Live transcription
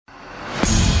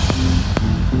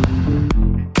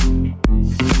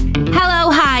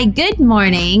Why, good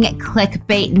morning,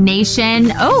 Clickbait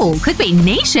Nation. Oh, Clickbait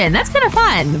Nation. That's kind of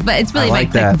fun, but it's really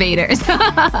like my clickbaiters.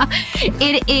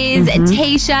 It is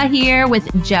Tasha here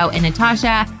with Joe and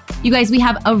Natasha. You guys, we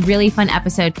have a really fun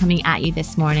episode coming at you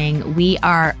this morning. We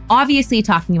are obviously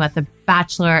talking about the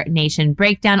Bachelor Nation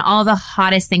breakdown, all the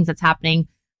hottest things that's happening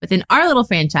within our little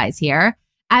franchise here,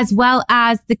 as well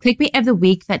as the clickbait of the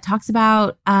week that talks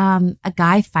about a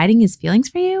guy fighting his feelings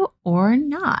for you or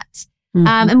not.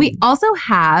 And we also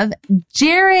have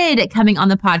Jared coming on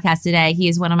the podcast today. He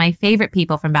is one of my favorite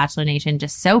people from Bachelor Nation,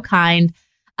 just so kind.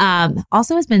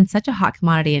 Also has been such a hot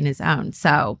commodity in his own.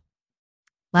 So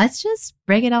let's just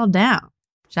break it all down,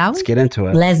 shall we? Let's get into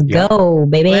it. Let's go,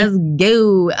 baby. Let's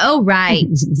go. Oh, right.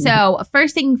 So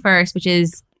first thing first, which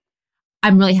is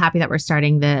I'm really happy that we're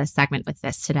starting the segment with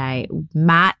this today.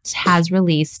 Matt has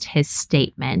released his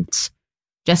statement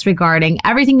just regarding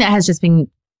everything that has just been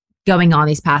going on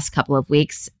these past couple of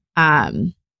weeks,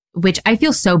 which I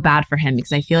feel so bad for him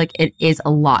because I feel like it is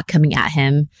a lot coming at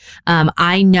him.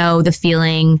 I know the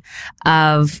feeling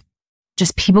of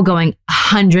just people going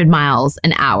 100 miles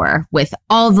an hour with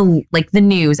all the the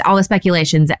news, all the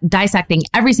speculations, dissecting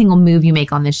every single move you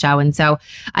make on this show. And so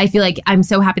I feel like I'm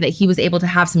so happy that he was able to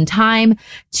have some time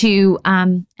to,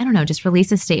 just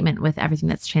release a statement with everything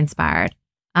that's transpired.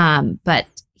 But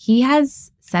he has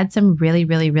said some really,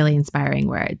 really, really inspiring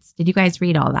words. Did you guys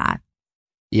read all that?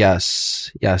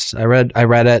 Yes. I read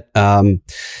it.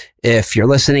 If you're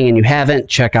listening and you haven't,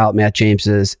 check out Matt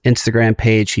James's Instagram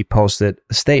page. He posted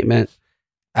a statement.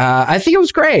 I think it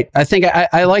was great. I think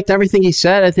I liked everything he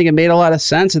said. I think it made a lot of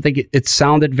sense. I think it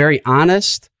sounded very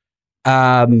honest.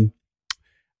 I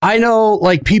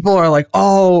know people are like,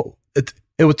 oh,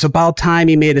 it was about time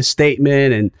he made a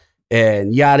statement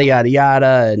and yada, yada,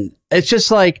 yada. And it's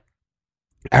just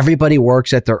everybody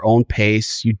works at their own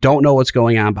pace. You don't know what's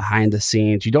going on behind the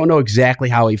scenes. You don't know exactly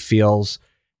how he feels.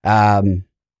 So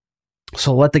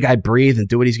let the guy breathe and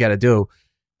do what he's got to do.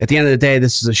 At the end of the day,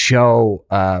 this is a show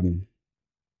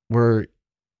where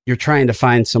you're trying to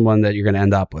find someone that you're going to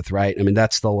end up with, right? I mean,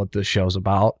 that's still what this show's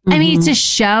about. I mean, it's a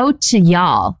show to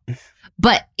y'all,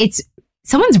 but it's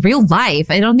someone's real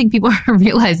life. I don't think people are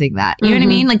realizing that. You know what I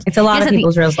mean? It's a lot of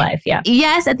people's real life. Yeah.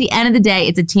 Yes. At the end of the day,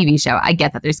 it's a TV show. I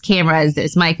get that. There's cameras,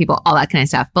 there's mic people, all that kind of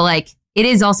stuff. But it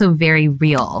is also very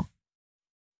real.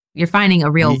 You're finding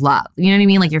a real love. You know what I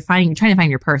mean? You're trying to find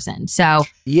your person. So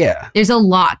yeah, there's a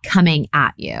lot coming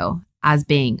at you as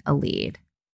being a lead.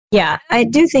 Yeah. I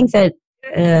do think that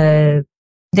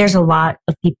there's a lot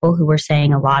of people who are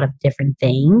saying a lot of different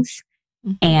things.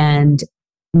 And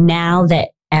now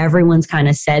that everyone's kind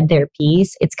of said their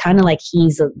piece, it's kind of like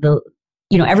he's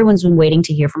everyone's been waiting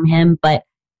to hear from him. But,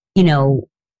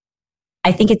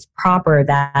 I think it's proper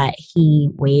that he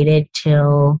waited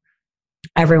till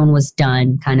everyone was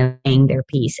done kind of saying their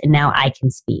piece. And now I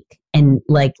can speak and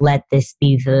let this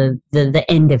be the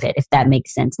end of it, if that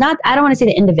makes sense. I don't want to say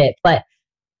the end of it, but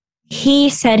he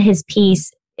said his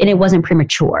piece and it wasn't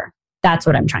premature. That's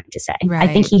what I'm trying to say. Right.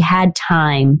 I think he had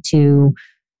time to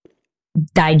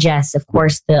digest, of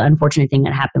course, the unfortunate thing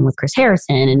that happened with Chris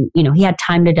Harrison. And, he had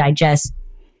time to digest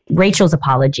Rachel's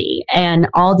apology and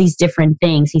all these different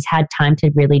things. He's had time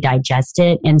to really digest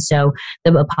it. And so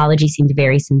the apology seemed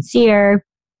very sincere.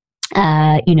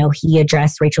 He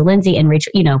addressed Rachel Lindsay and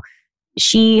Rachel,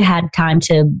 she had time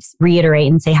to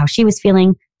reiterate and say how she was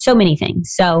feeling, so many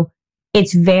things. So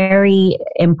it's very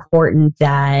important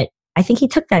that I think he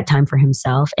took that time for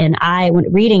himself. And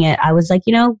when reading it, I was like,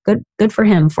 good for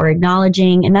him for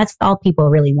acknowledging. And that's all people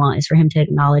really want, is for him to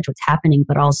acknowledge what's happening,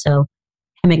 but also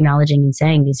him acknowledging and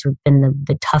saying these have been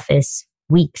the toughest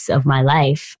weeks of my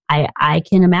life. I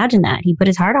can imagine that. He put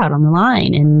his heart out on the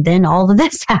line, and then all of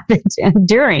this happened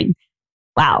during.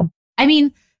 Wow. I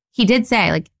mean, he did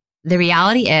say, the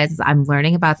reality is I'm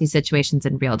learning about these situations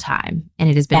in real time. And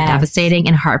it has been devastating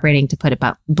and heartbreaking, to put it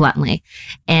bluntly.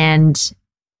 And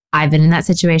I've been in that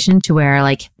situation to where,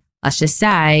 let's just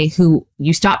say, who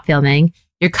you stop filming,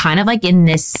 you're kind of in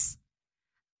this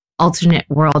alternate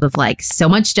world of so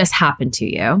much just happened to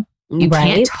you. You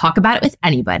can't talk about it with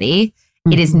anybody.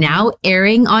 It is now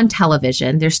airing on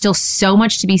television. There's still so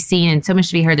much to be seen and so much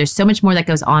to be heard. There's so much more that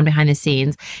goes on behind the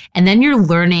scenes. And then you're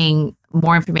learning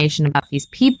more information about these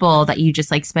people that you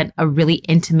just spent a really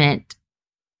intimate,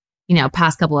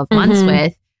 past couple of months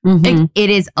with. It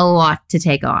is a lot to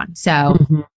take on. So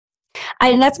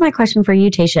and that's my question for you,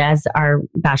 Tasha, as our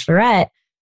bachelorette.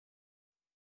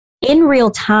 In real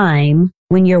time,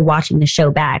 when you're watching the show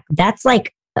back, that's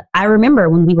I remember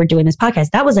when we were doing this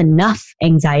podcast, that was enough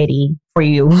anxiety for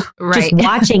you just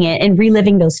watching it and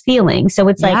reliving those feelings. So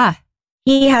it's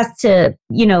he has to,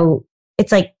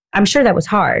 it's I'm sure that was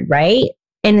hard, right?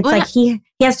 And it's like he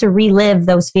has to relive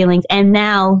those feelings and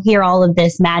now hear all of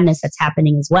this madness that's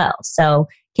happening as well. So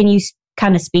can you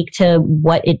kind of speak to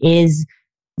what it is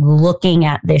looking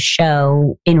at this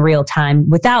show in real time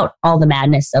without all the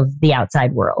madness of the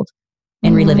outside world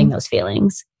and reliving those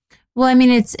feelings? Well, I mean,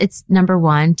 it's number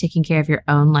one, taking care of your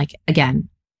own, like, again,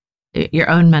 your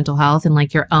own mental health and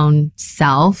like your own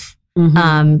self.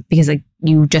 Because like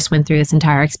you just went through this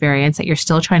entire experience that you're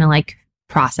still trying to like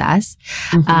process.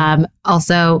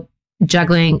 Also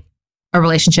juggling a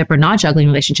relationship or not juggling a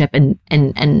relationship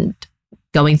and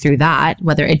going through that,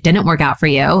 whether it didn't work out for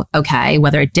you, okay,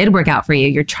 whether it did work out for you,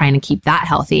 you're trying to keep that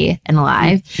healthy and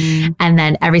alive. And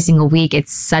then every single week,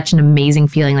 it's such an amazing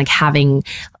feeling, like having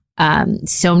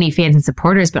so many fans and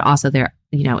supporters, but also there,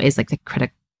 you know, is like the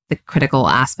critical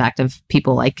aspect of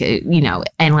people like, you know,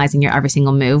 analyzing your every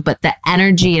single move. But the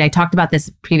energy, and I talked about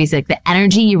this previously, like the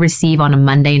energy you receive on a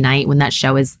Monday night when that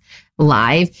show is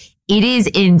live, it is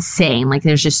insane. Like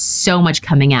there's just so much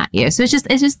coming at you. So it's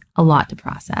just a lot to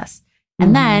process.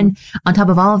 And then on top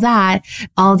of all of that,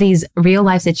 all these real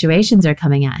life situations are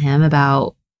coming at him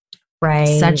about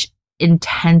such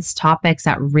intense topics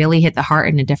that really hit the heart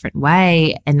in a different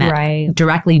way and that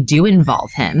directly do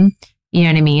involve him. You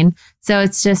know what I mean? So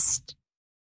it's just,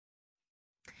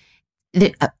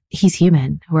 he's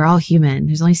human. We're all human.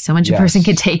 There's only so much a person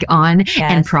can take on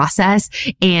and process.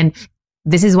 And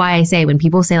this is why I say, when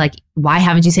people say like, why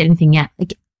haven't you said anything yet?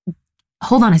 Like,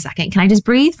 hold on a second. Can I just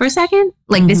breathe for a second?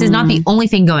 Like, this is not the only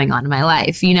thing going on in my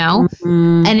life, you know?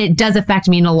 And it does affect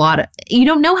me in a lot of, you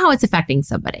don't know how it's affecting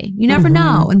somebody. You never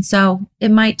know. And so it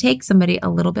might take somebody a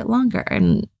little bit longer.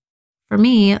 And for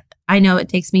me, I know it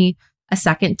takes me a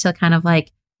second to kind of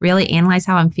like really analyze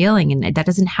how I'm feeling. And that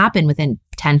doesn't happen within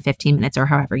 10, 15 minutes or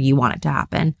however you want it to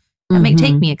happen. It might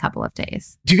take me a couple of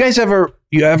days. Do you guys ever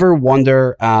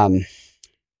wonder,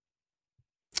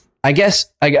 I guess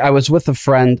I was with a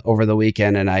friend over the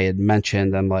weekend and I had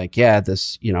mentioned, I'm like, yeah,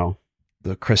 this, you know,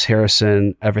 the Chris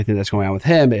Harrison, everything that's going on with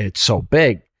him, it's so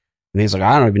big. And he's like,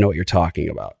 I don't even know what you're talking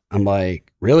about. I'm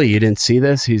like, really? You didn't see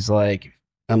this? He's like,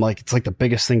 I'm like, it's like the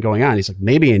biggest thing going on. He's like,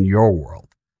 maybe in your world.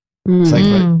 It's like,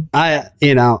 I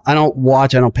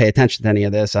don't pay attention to any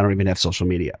of this. I don't even have social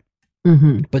media.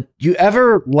 But you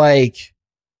ever like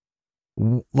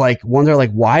wonder,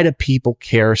 like, why do people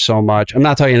care so much? I'm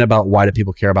not talking about why do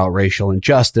people care about racial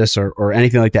injustice or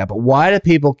anything like that, but why do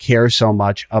people care so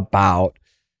much about,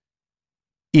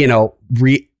 you know,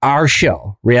 our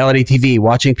show, reality TV,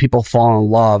 watching people fall in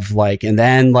love, like, and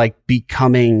then like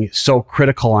becoming so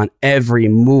critical on every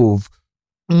move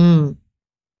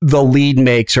the lead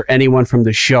makes or anyone from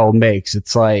the show makes?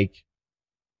 It's like,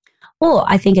 well,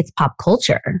 I think it's pop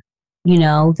culture. You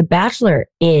know, The Bachelor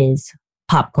is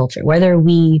pop culture, whether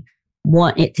we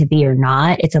want it to be or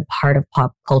not. It's a part of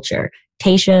pop culture.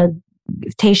 Tayshia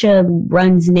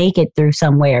runs naked through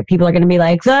somewhere. People are going to be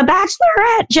like, The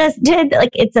Bachelorette just did, like,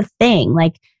 it's a thing.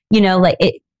 Like, you know, like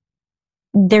it,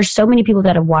 there's so many people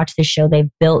that have watched this show.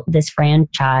 They've built this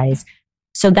franchise.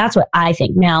 So that's what I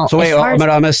think. Now, so wait, I'm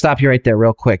going to stop you right there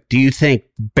real quick. Do you think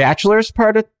Bachelor is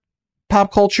part of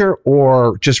pop culture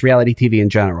or just reality TV in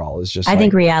general? Is just, I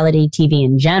think reality TV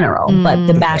in general, but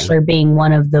The Bachelor being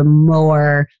one of the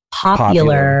more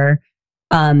popular.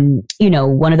 You know,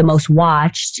 one of the most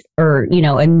watched or, you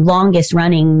know, and longest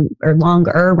running or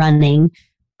longer running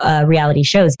reality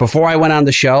shows. Before I went on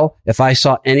the show, if I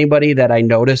saw anybody that I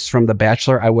noticed from The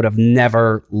Bachelor, I would have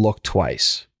never looked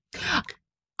twice.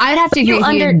 I'd have to agree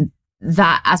with you in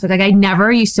that aspect. Like, I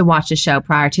never used to watch the show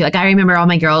prior to, like, I remember all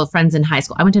my girlfriends in high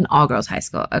school. I went to an all girls high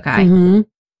school. Okay.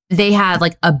 They had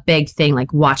like a big thing,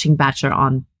 like watching Bachelor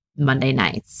on Monday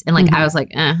nights. And like, I was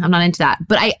like, I'm not into that.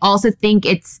 But I also think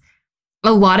it's,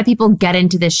 a lot of people get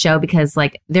into this show because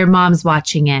like their mom's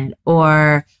watching it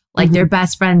or like their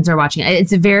best friends are watching it.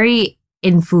 It's a very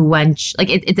influential, like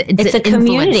it's a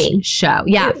community show.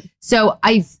 Yeah. So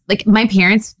I like, my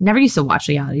parents never used to watch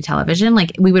reality television.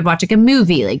 Like we would watch like a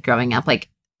movie, like growing up, like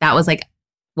that was like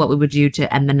what we would do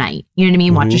to end the night. You know what I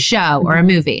mean? Watch a show or a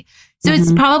movie. So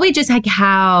it's probably just like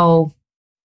how,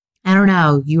 I don't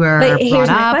know, you were brought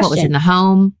up, what was in the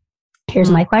home.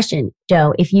 Here's my question,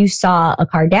 Joe. If you saw a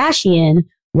Kardashian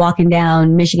walking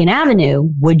down Michigan Avenue,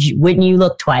 wouldn't you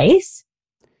look twice?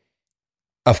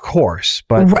 Of course,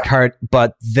 but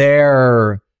but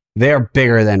they're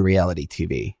bigger than reality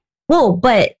TV. Well,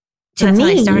 but to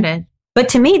me,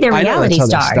 they're reality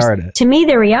stars. To me,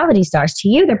 they're reality stars. To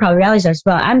you, they're probably reality stars.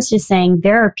 Well, I'm just saying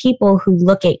there are people who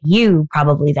look at you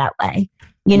probably that way.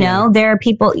 You know, there are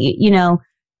people. You know,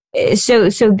 so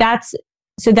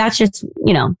that's just,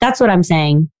 you know, that's what I'm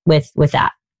saying with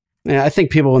that. Yeah, I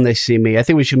think people when they see me, I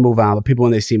think we should move on. But people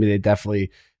when they see me, they definitely,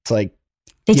 it's like,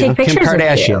 They take pictures Kim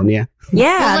Kardashian, of you. yeah.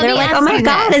 Yeah, Well, they're like, oh my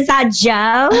God, is that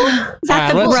Joe? Is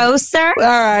that the grocer? All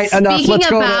right, enough.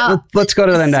 Let's go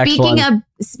to the next one.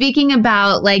 Speaking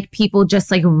about like people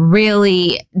just like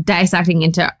really dissecting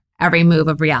into every move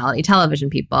of reality television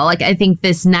people. Like I think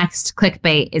this next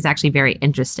clickbait is actually very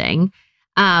interesting.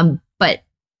 But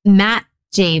Matt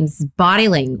James' body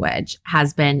language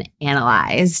has been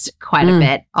analyzed quite a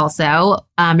bit also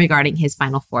regarding his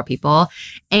final four people.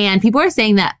 And people are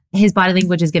saying that his body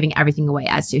language is giving everything away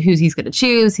as to who he's going to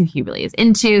choose, who he really is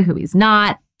into, who he's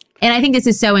not. And I think this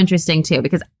is so interesting too,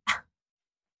 because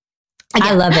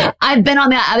I love it. I've been on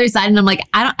the other side and I'm like,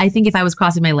 I think if I was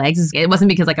crossing my legs, it wasn't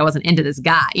because like I wasn't into this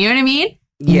guy. You know what I mean?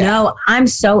 Yeah. No, I'm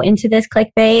so into this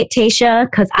clickbait,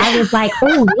 Tayshia, because I was like,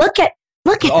 oh, look at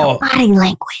the body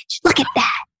language. Look at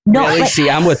that. No, really? See,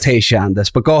 I'm with Tayshia on this,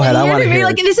 but go ahead. I want to hear.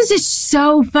 Like, this is just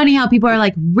so funny how people are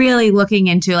like really looking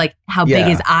into like how big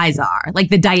his eyes are. Like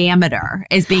the diameter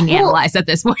is being analyzed at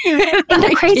this point. And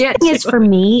the crazy thing is, for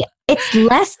me, it's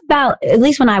less about, at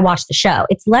least when I watch the show,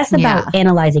 it's less about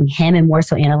analyzing him and more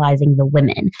so analyzing the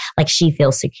women. Like she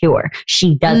feels secure.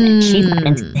 She doesn't. She's not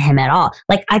into him at all.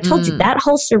 Like I told you, that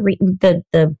whole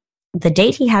the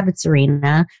date he had with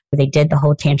Serena, where they did the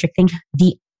whole tantric thing,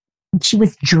 she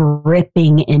was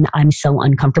dripping in I'm so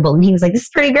uncomfortable. And he was like, this is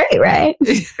pretty great, right?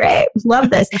 Great.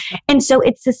 Love this. And so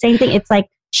it's the same thing. It's like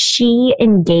she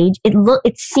engaged.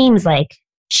 It seems like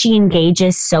she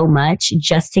engages so much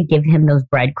just to give him those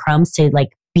breadcrumbs to like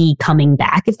be coming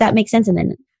back, if that makes sense. And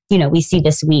then, we see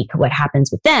this week what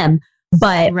happens with them.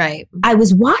 But I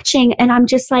was watching and I'm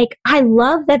just like, I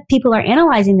love that people are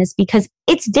analyzing this because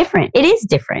it's different. It is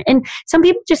different. And some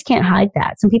people just can't hide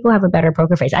that. Some people have a better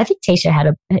poker face. I think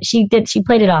Tayshia she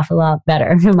played it off a lot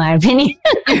better, in my opinion.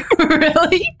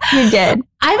 Really? You did.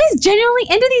 I was genuinely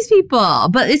into these people,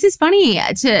 but this is funny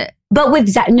But with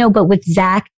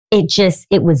Zach,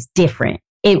 it was different.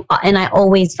 And I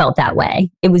always felt that way.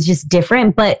 It was just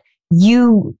different, but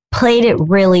you played it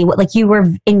really like you're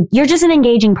just an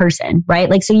engaging person, right?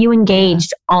 Like, so you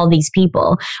engaged all these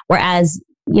people, whereas,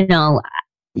 Matt.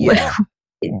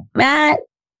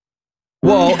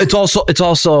 Well, it's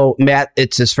also Matt.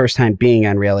 It's his first time being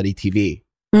on reality TV.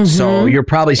 Mm-hmm. So you're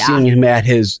probably seeing him at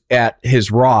his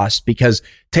rawest because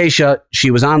Tayshia,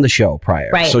 she was on the show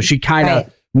prior. Right. So she kind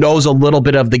of knows a little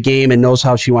bit of the game and knows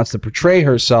how she wants to portray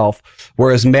herself.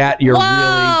 Whereas Matt, you're really...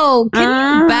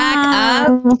 Can you back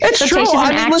up? It's so true.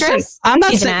 Listen, I'm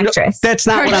not saying... an actress. That's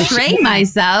not what I'm saying. Portray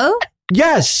myself?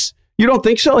 Yes. You don't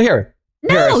think so? Here.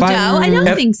 No, Joe, I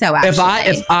don't think so,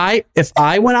 actually. If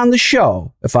I went on the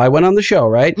show,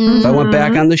 right? Mm-hmm. If I went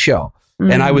back on the show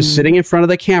and I was sitting in front of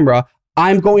the camera,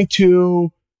 I'm going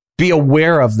to be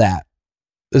aware of that.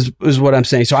 Is what I'm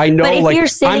saying. So I know, like,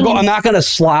 I'm not going to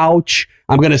slouch.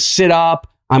 I'm going to sit up.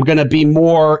 I'm going to be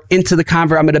more into the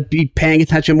convo. I'm going to be paying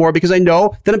attention more because I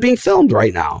know that I'm being filmed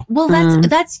right now. Well,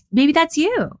 that's maybe that's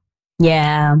you.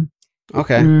 Yeah.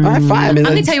 Okay. All right, fine. I mean,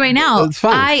 I'm going to tell you right now. It's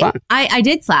fine. I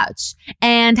did slouch,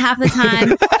 and half the time,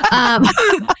 you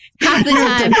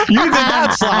did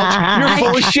not slouch. You're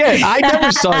full of shit. I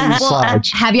never saw you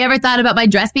slouch. Have you ever thought about my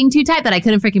dress being too tight that I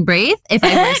couldn't freaking breathe? If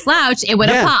I were slouch, it would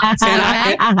have popped.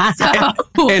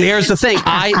 And here's the thing.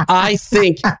 I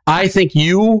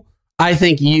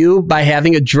think you, by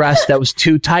having a dress that was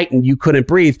too tight and you couldn't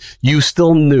breathe, you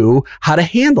still knew how to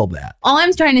handle that. All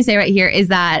I'm trying to say right here is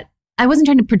that I wasn't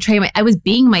trying to portray I was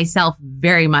being myself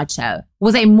very much so.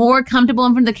 Was I more comfortable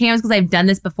in front of the cameras because I've done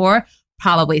this before?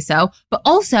 Probably so. But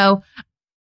also,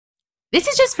 this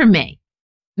is just for me.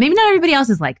 Maybe not everybody else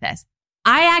is like this.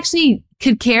 I actually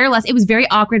could care less. It was very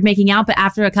awkward making out, but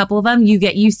after a couple of them, you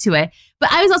get used to it.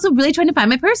 But I was also really trying to find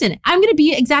my person. I'm going to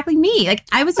be exactly me. Like,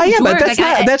 I was a but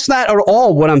that's not at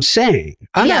all what I'm saying.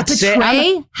 I'm not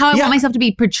saying how I want myself to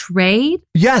be portrayed.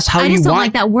 Yes, I just don't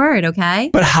like that word. Okay,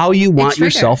 but how you want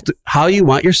yourself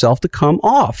to come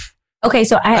off. Okay,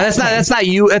 so that's not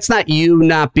you. That's not you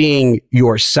not being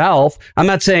yourself. I'm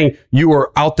not saying you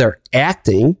were out there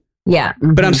acting. Yeah,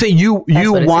 but I'm saying you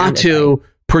want to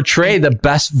portray the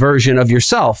best version of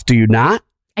yourself. Do you not?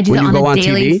 I do that on a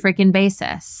daily freaking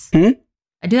basis.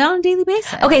 I do that on a daily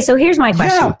basis. Okay, so here's my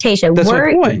question. Yeah,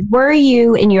 Tayshia, were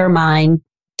you, in your mind,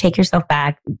 take yourself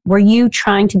back, were you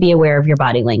trying to be aware of your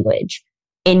body language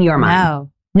in your mind?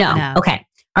 No. Okay.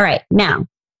 All right. Now,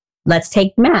 let's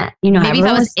take Matt. Maybe if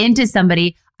I was into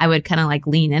somebody, I would kind of like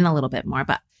lean in a little bit more,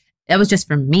 but that was just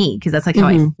for me because that's like how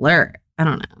I flirt. I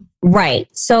don't know. Right.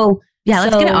 So... Yeah,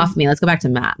 let's get it off me. Let's go back to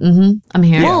Matt. I'm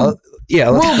here. But you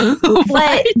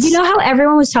know how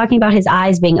everyone was talking about his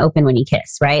eyes being open when he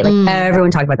kissed, right? Like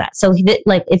everyone talked about that. So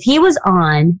if he was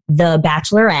on The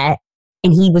Bachelorette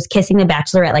and he was kissing the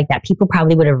Bachelorette like that, people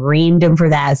probably would have reamed him for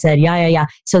that, said, yeah.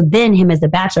 So then him as the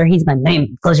Bachelor, he's like,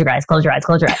 close your eyes.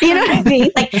 You know what I mean?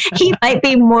 Like, he might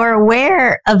be more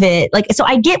aware of it. Like, so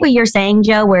I get what you're saying,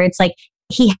 Joe, where it's like,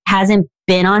 he hasn't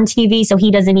been on TV, so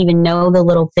he doesn't even know the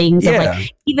little things of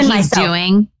like, even he's myself.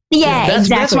 doing. Yeah, that's,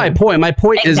 exactly. That's my point. My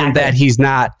point isn't that he's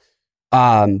not,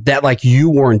 that like you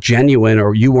weren't genuine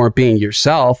or you weren't being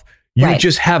yourself. You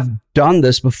just have done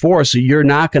this before. So you're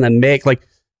not going to make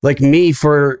like me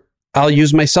I'll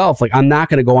use myself. Like, I'm not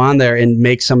going to go on there and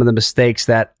make some of the mistakes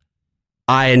that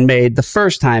I had made the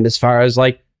first time, as far as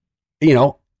like, you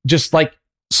know, just like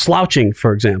slouching,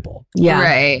 for example. Yeah.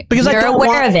 Right. Because you're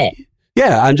aware of it.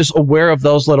 Yeah. I'm just aware of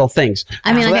those little things.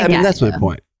 I mean, that's my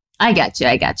point. I get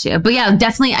you. But yeah,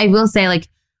 definitely, I will say, like,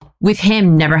 with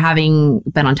him never having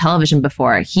been on television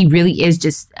before, he really is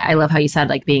just, I love how you said,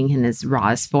 like, being in his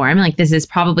rawest form. Like, this is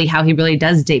probably how he really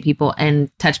does date people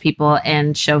and touch people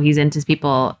and show he's into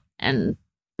people and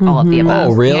all of the above.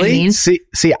 Oh, really? You know what I mean?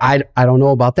 See, I don't know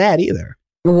about that either.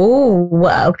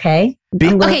 Oh, okay.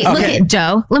 Look at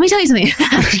Joe. Let me tell you something.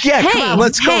 Yeah, come on,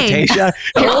 let's go, Tasha.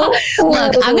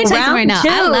 Look, I'm going to tell you something right now.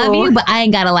 I love you, but I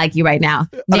ain't got to like you right now.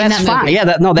 That's fine. Yeah,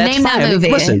 that's Name fine. that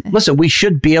movie. Listen, we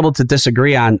should be able to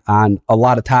disagree on a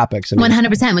lot of topics.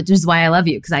 100%, which is why I love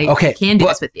you, because I can do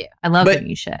this with you. I love giving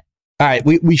you shit. All right,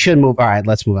 we should move. All right,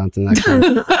 let's move on to the next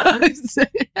one.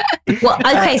 Well,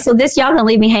 okay, so y'all gonna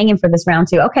leave me hanging for this round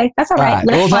too. Okay, that's all right.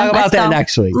 We'll talk about that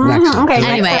next week. Okay.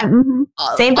 Anyway,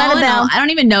 Saved by the bell. I don't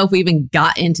even know if we even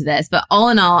got into this, but all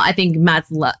in all, I think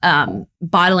Matt's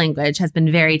body language has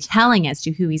been very telling as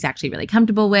to who he's actually really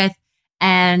comfortable with.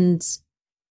 And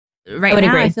right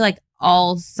now, I feel like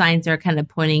all signs are kind of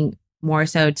pointing more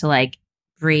so to like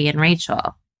Bree and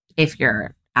Rachel, if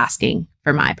you're asking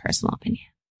for my personal opinion.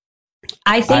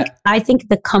 I think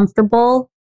the comfortable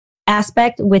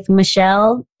aspect with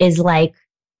Michelle is like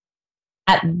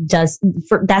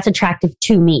that's attractive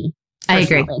to me.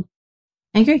 Personally.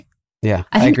 I agree. Yeah,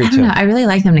 I agree too. I really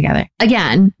like them together.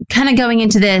 Again, kind of going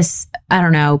into this, I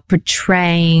don't know,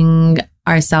 portraying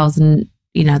ourselves in,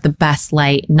 you know, the best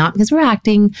light, not because we're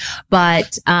acting,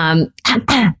 but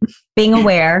being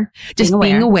aware. Just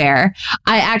being aware.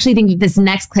 I actually think that this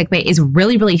next clickbait is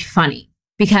really, really funny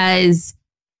because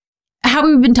how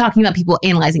we've been talking about people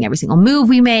analyzing every single move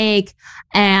we make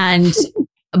and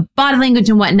body language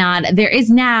and whatnot. There is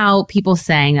now people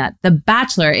saying that The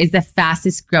Bachelor is the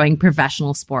fastest growing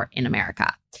professional sport in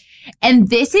America. And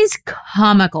this is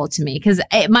comical to me because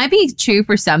it might be true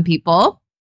for some people,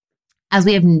 as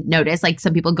we have noticed, like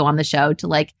some people go on the show to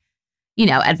like, you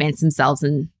know, advance themselves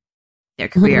in their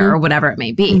career or whatever it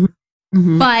may be.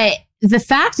 But the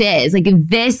fact is, like,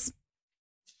 this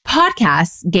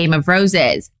podcast, Game of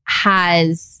Roses,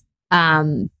 has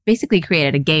basically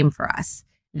created a game for us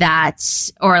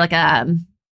or like an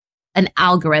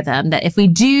algorithm that if we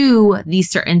do these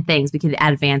certain things, we can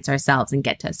advance ourselves and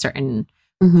get to a certain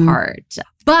part.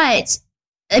 But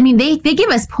I mean, they give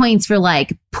us points for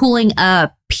like pulling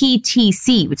a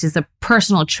PTC, which is a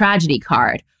personal tragedy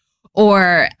card,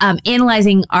 or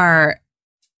analyzing our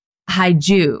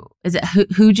Haiju. Is it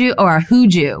Huju or our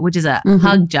Huju, which is a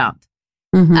hug jump,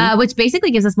 which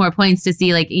basically gives us more points to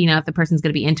see, like, you know, if the person's going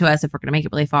to be into us, if we're going to make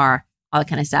it really far, all that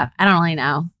kind of stuff. I don't really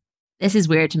know. This is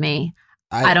weird to me.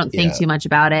 I don't think too much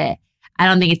about it. I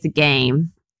don't think it's a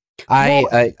game.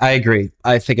 I agree.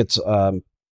 I think it's I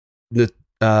think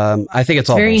it's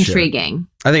all very bullshit. Intriguing.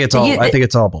 I think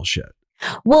it's all bullshit.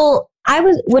 Well,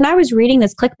 when I was reading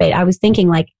this clickbait, I was thinking,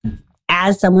 like,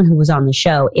 as someone who was on the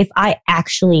show, if I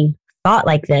actually thought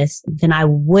like this, then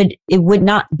it would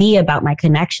not be about my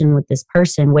connection with this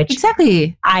person, which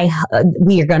exactly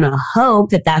we are going to hope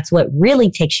that that's what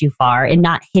really takes you far and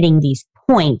not hitting these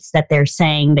points that they're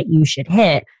saying that you should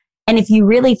hit. And if you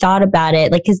really thought about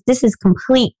it, like, because this is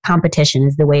complete competition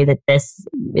is the way that this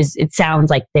is, it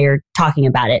sounds like they're talking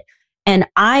about it. And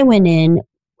I went in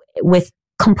with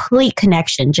complete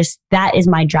connection. Just that is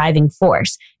my driving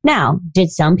force. Now,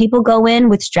 did some people go in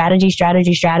with strategy?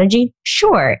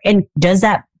 Sure. And does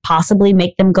that possibly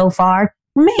make them go far?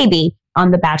 Maybe. On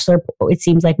The Bachelor, it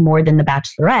seems like more than The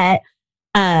Bachelorette,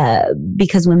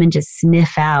 because women just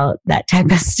sniff out that type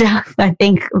of stuff, I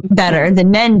think, better than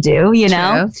men do, you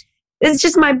know? True. It's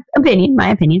just my opinion.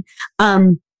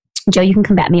 Joe, you can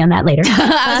combat me on that later.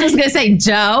 I was just going to say,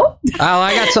 Joe. Oh,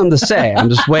 I got something to say. I'm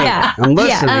just waiting. Yeah. I'm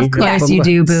listening. Yeah, of course you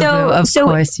do, boo-boo. Of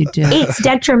course you do. It's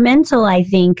detrimental, I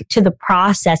think, to the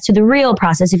process, to the real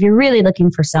process. If you're really looking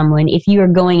for someone, if you are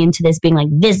going into this being like,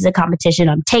 this is a competition,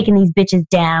 I'm taking these bitches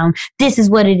down, this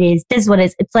is what it is,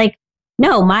 it's like,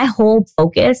 no, my whole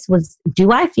focus was,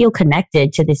 do I feel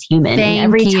connected to this human? Thank and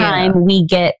every you. time we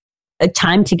get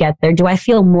time together, do I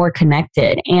feel more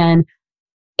connected? And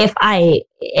if I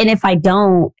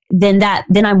don't, then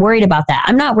I'm worried about that.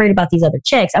 I'm not worried about these other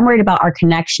chicks. I'm worried about our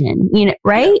connection,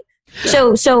 right?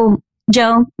 So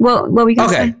Joe, what were you going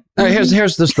to say? All right,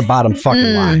 here's just the bottom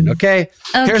fucking line, okay?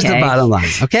 Here's the bottom line,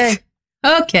 okay?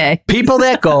 Okay. People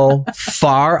that go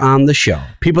far on the show,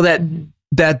 people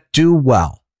that do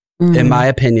well, in my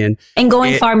opinion. And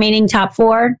going far meaning top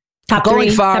 4, top 3,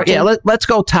 going far, let's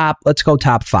go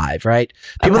top 5, right?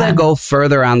 People that go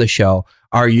further on the show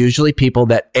are usually people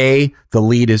that A, the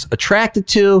lead is attracted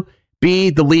to, B,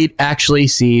 the lead actually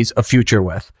sees a future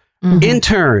with. In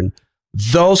turn,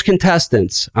 those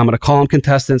contestants, I'm going to call them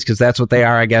contestants because that's what they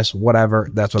are, I guess, whatever.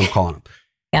 That's what I'm calling them.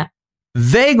 Yeah.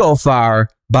 They go far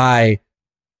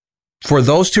for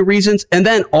those 2 reasons. And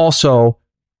then also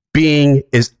being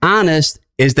as honest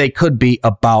as they could be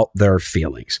about their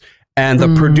feelings. And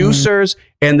the producers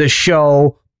and the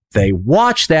show, they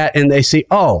watch that and they say,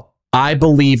 oh, I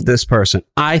believe this person.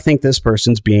 I think this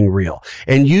person's being real.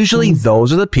 And usually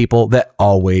those are the people that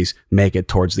always make it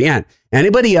towards the end.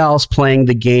 Anybody else playing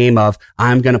the game of,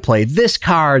 I'm going to play this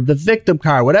card, the victim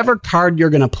card, whatever card you're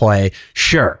going to play,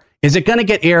 sure. Is it going to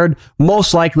get aired?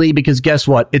 Most likely, because guess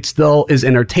what? It still is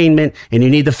entertainment and you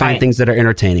need to find things that are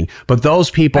entertaining. But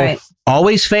those people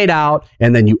always fade out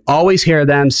and then you always hear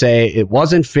them say, it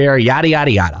wasn't fair, yada,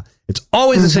 yada, yada. It's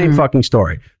always the same fucking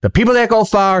story. The people that go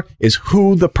far is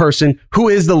who the person who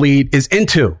is the lead is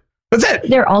into. That's it.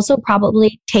 They're also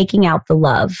probably taking out the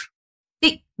love.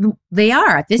 They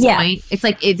are at this point. It's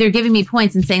like they're giving me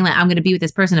points and saying like, I'm going to be with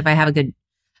this person if I have a good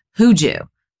hooju.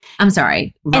 I'm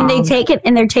sorry. Wrong.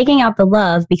 And they're taking out the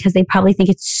love because they probably think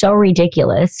it's so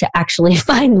ridiculous to actually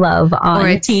find love on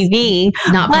TV.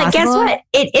 Not possible. But guess what?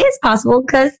 It is possible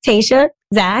because Tayshia,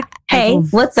 Zach, hey,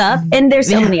 what's up? And there's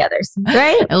so many others,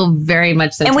 right? Oh, very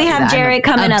much so. And we have Jared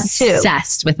coming up too.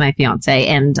 Obsessed with my fiance,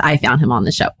 and I found him on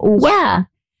the show. Yeah.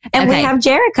 And we have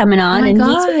Jared coming on, and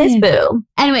he's with his boo.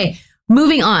 Anyway,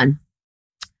 moving on.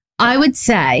 I would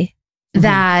say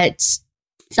that...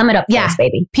 Sum it up for us,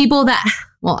 baby. People that...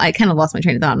 Well, I kind of lost my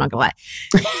train of thought. I'm not going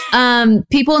to lie.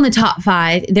 People in the top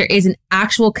 5, there is an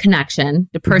actual connection.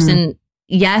 The person,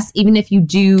 yes, even if you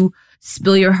do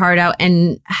spill your heart out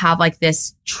and have like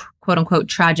this quote unquote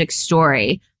tragic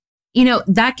story,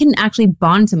 that can actually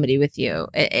bond somebody with you.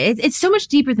 It's so much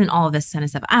deeper than all of this kind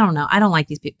of stuff. I don't know. I don't like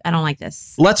these people. I don't like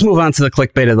this. Let's move on to the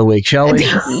clickbait of the week, shall we?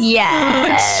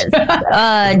 Yes. Joe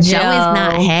is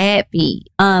not happy.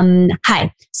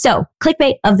 Hi. So,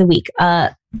 clickbait of the week.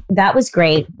 That was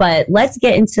great, but let's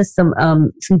get into some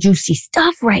juicy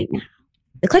stuff right now.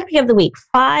 The clickbait of the week: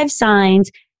 5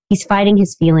 signs he's fighting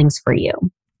his feelings for you.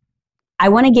 I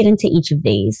want to get into each of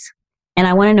these, and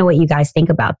I want to know what you guys think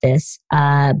about this,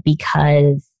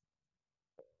 because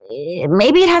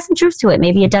maybe it has some truth to it,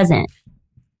 maybe it doesn't.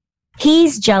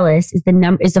 He's jealous is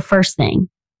the first thing.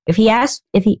 If he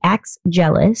acts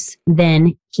jealous,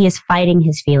 then he is fighting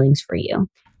his feelings for you.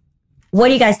 What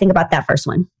do you guys think about that first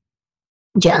one?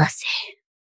 Jealousy.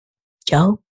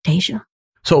 Joe, Tayshia.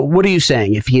 So what are you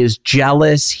saying? If he is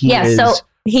jealous, he's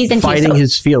fighting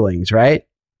his feelings, right?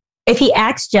 If he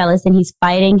acts jealous, then he's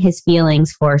fighting his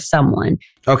feelings for someone.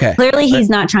 Okay. Clearly, he's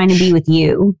not trying to be with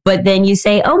you. But then you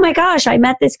say, oh my gosh, I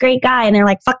met this great guy. And they're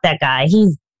like, fuck that guy.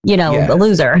 He's, a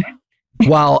loser.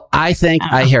 Well, I think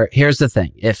here's the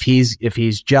thing. If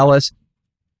he's jealous,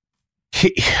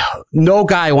 no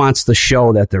guy wants to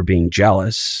show that they're being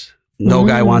jealous. No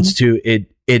guy wants to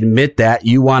admit that.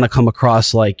 You want to come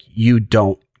across like you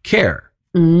don't care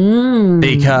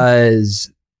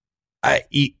because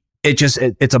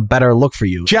it's a better look for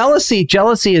you. Jealousy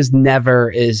is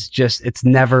never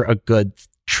a good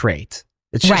trait.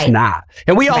 It's just not.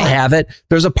 And we all have it.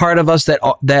 There's a part of us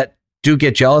that do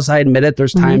get jealous. I admit it.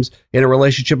 There's times in a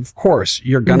relationship, of course,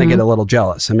 you're going to get a little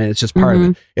jealous. I mean, it's just part of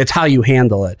it. It's how you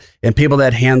handle it. And people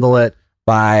that handle it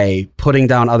by putting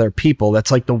down other people, that's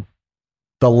like the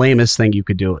lamest thing you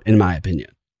could do, in my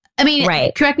opinion. I mean,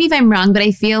 correct me if I'm wrong, but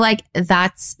I feel like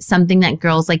that's something that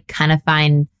girls like kind of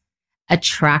find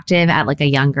attractive at like a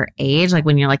younger age. Like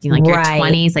when you're like in like your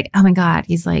 20s, like, oh my God,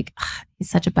 he's like, he's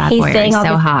such a bad boy. He's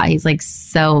so hot. He's like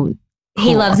so cool.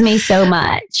 He loves me so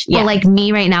much. Yeah. But like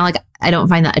me right now, like I don't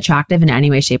find that attractive in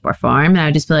any way, shape or form. And I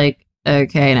would just be like,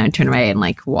 okay. And I would turn away and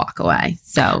like walk away.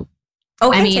 So,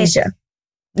 I mean, Tayshia.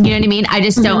 You know what I mean? I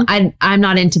just don't, I'm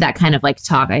not into that kind of like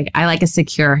talk. I like a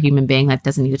secure human being that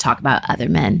doesn't need to talk about other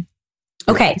men.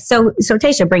 Okay. So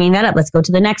Tayshia, bringing that up, let's go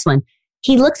to the next one.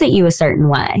 He looks at you a certain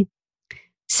way.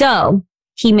 So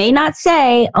he may not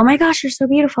say, oh my gosh, you're so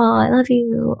beautiful. I love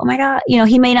you. Oh my God.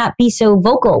 He may not be so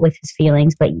vocal with his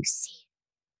feelings, but you see.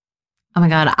 Oh my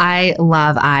God. I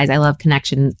love eyes. I love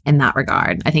connection in that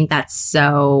regard. I think that's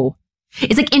so,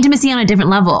 it's like intimacy on a different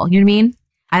level. You know what I mean?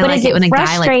 I like it when a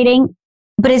guy like.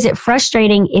 But is it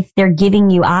frustrating if they're giving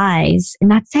you eyes and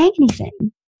not saying anything?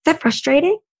 Is that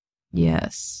frustrating?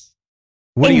 Yes.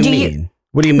 What do you mean?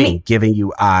 What do you mean giving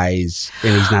you eyes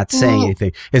and he's not saying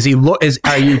anything?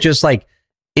 Are you just like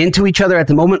into each other at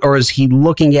the moment, or is he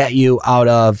looking at you out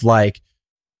of like,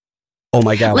 oh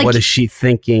my God, like, what is she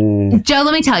thinking? Joe,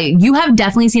 let me tell you, you have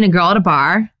definitely seen a girl at a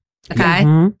bar, okay?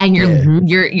 And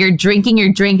you're drinking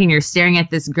your drink and you're staring at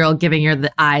this girl giving her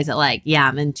the eyes that like, yeah,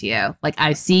 I'm into you. Like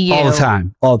I see you all the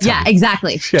time. Yeah,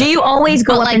 exactly. Do you always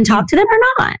go up and talk to them or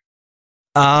not?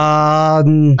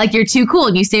 Like you're too cool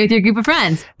and you stay with your group of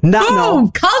friends.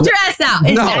 No. Called your ass out.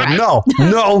 No.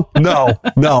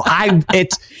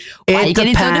 It you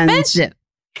getting so defensive?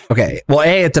 Okay. Well,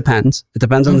 it depends. It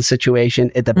depends on the situation.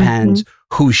 It depends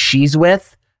who she's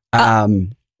with.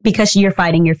 Because you're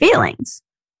fighting your feelings.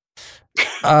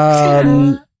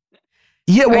 Yeah.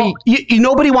 Well,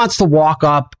 nobody wants to walk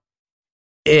up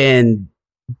and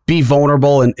be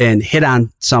vulnerable and hit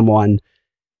on someone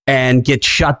and get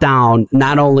shut down,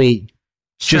 not only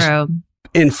just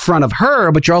in front of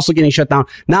her, but you're also getting shut down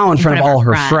now in front of all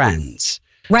her friends.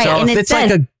 Right. So and if it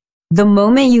says like the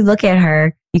moment you look at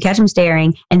her, you catch him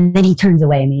staring and then he turns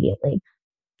away immediately.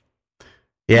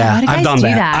 Yeah, I've done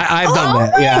that. I've done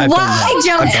that. Yeah,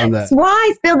 I've done that.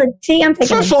 Why? Spill the tea. I'm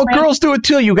taking First of all, girls do it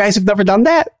too. You guys have never done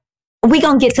that? We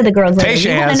gonna get to the girls later.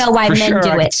 We want to know why men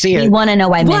do it. We want to know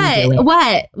why men do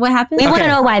it. What happened? We want to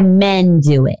know why men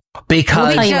do it.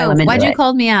 Because why'd you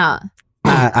call me out?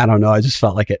 I don't know. I just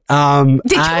felt like it. So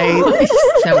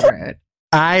rude.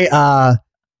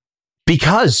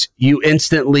 Because you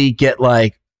instantly get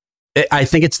like, I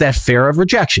think it's that fear of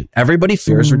rejection. Everybody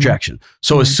fears rejection.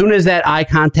 So as soon as that eye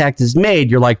contact is made,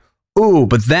 you're like, ooh,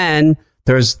 but then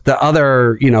there's the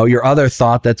other, your other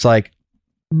thought that's like,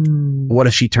 what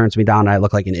if she turns me down and I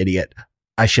look like an idiot?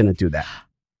 I shouldn't do that.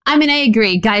 I mean, I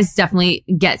agree. Guys definitely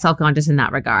get self-conscious in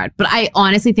that regard. But I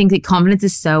honestly think that confidence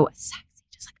is so sexy.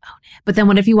 Just like own it. But then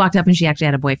what if you walked up and she actually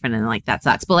had a boyfriend and like that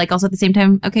sucks? But like also at the same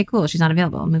time, okay, cool. She's not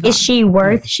available. Move is on. She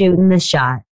worth shooting the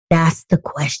shot? That's the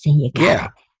question you got. Yeah.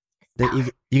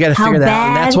 You got to figure that out.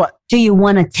 And that's what. Do you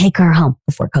want to take her home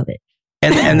before COVID?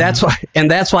 And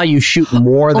that's why you shoot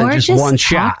more than just one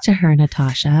shot. Talk to her,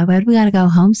 Natasha. Why do we got to go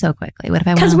home so quickly? What if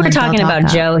I? Because we're talking about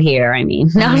Joe here. I mean,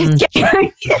 no, I'm just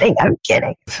kidding. I'm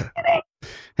kidding.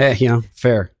 Hey,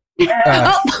 fair. You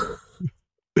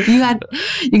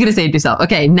could have saved yourself.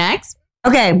 Okay, next.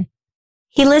 Okay,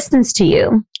 he listens to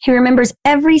you. He remembers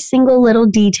every single little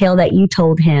detail that you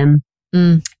told him,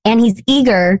 and he's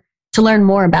eager to learn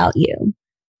more about you,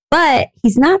 but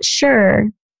he's not sure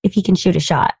if he can shoot a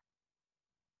shot.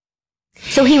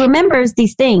 So he remembers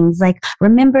these things like, I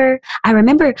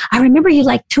remember you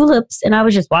like tulips and I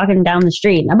was just walking down the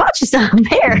street and I bought you some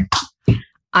there.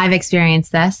 I've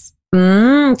experienced this.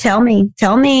 Tell me.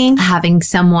 Having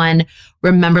someone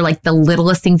remember like the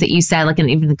littlest things that you said, like in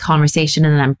even the conversation,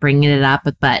 and then I'm bringing it up,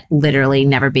 but literally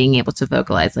never being able to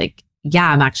vocalize like,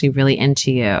 yeah, I'm actually really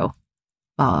into you.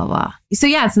 Blah, blah, blah. So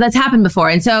that's happened before.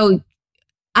 And so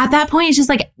at that point, it's just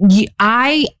like,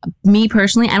 me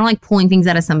personally, I don't like pulling things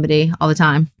out of somebody all the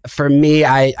time. For me,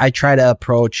 I try to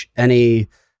approach any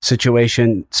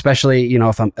situation, especially,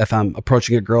 if I'm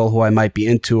approaching a girl who I might be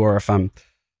into, or if I'm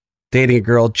dating a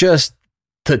girl, just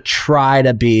to try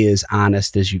to be as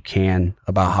honest as you can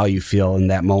about how you feel in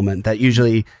that moment. That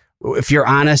usually, if you're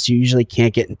honest, you usually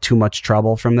can't get in too much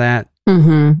trouble from that.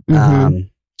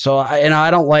 So I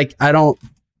don't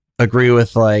agree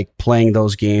with like playing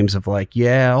those games of like,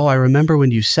 I remember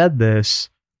when you said this.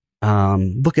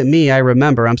 Look at me, I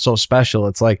remember, I'm so special.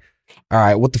 It's like, all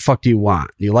right, what the fuck do you want?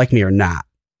 Do you like me or not?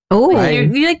 Oh, right?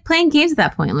 you're like playing games at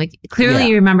that point. Like clearly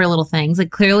you remember little things.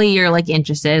 Like clearly you're like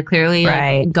interested. Clearly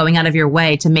like, going out of your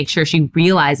way to make sure she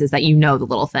realizes that you know the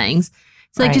little things.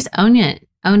 So like just own it.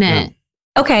 It.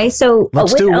 Okay, so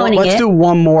let's do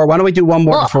one more. Why don't we do one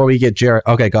more before we get Jared?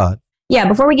 Okay, go ahead. Yeah,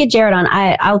 before we get Jared on,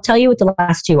 I'll tell you what the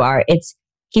last two are. It's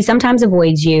he sometimes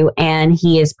avoids you and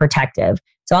he is protective.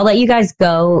 So I'll let you guys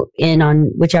go in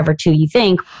on whichever two you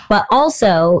think. But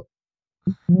also,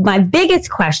 my biggest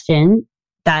question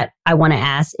that I want to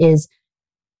ask is,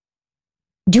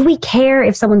 do we care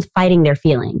if someone's fighting their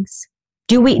feelings?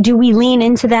 Do we lean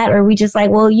into that, or are we just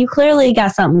like, well, you clearly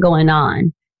got something going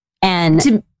on,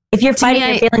 and if you're fighting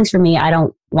your feelings for me, I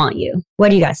don't want you. What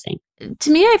do you guys think?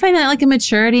 To me, I find that like a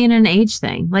maturity and an age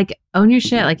thing. Like, own your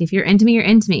shit. Like, if you're into me, you're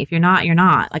into me. If you're not, you're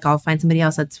not. Like, I'll find somebody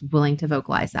else that's willing to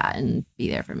vocalize that and be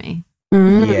there for me.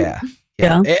 Yeah.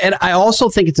 And I also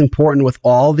think it's important with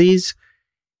all these.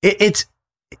 It's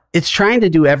it's trying to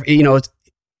do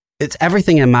it's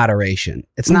everything in moderation.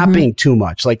 It's not being too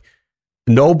much. Like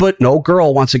no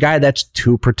girl wants a guy that's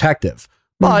too protective.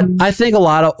 But I think a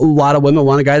lot of women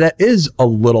want a guy that is a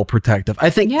little protective.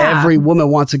 I think every woman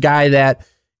wants a guy that,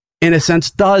 in a sense,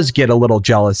 does get a little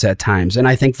jealous at times. And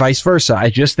I think vice versa.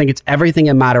 I just think it's everything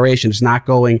in moderation. It's not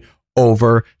going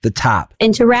over the top.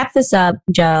 And to wrap this up,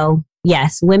 Joe,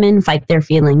 yes, women fight their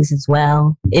feelings as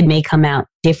well. It may come out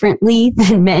differently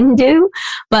than men do,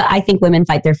 but I think women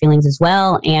fight their feelings as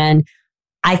well. And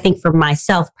I think for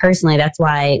myself personally, that's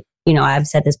why, I've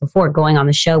said this before, going on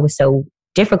the show was so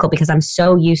difficult because I'm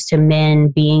so used to men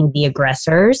being the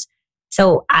aggressors.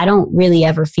 So I don't really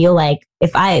ever feel like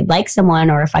if I like someone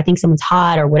or if I think someone's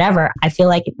hot or whatever, I feel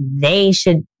like they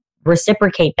should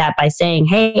reciprocate that by saying,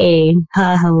 hey,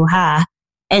 ha, ha, ha.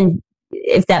 And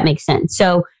if that makes sense.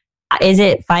 So is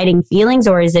it fighting feelings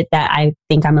or is it that I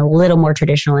think I'm a little more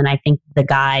traditional and I think the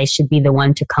guy should be the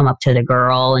one to come up to the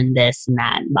girl and this and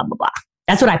that and blah, blah, blah.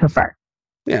 That's what I prefer.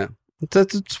 Yeah.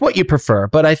 It's what you prefer.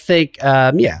 But I think,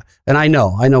 yeah. And I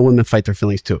know women fight their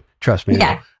feelings too. Trust me.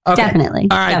 Yeah, okay. Definitely.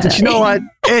 All right. Definitely. But you know what?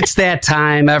 It's that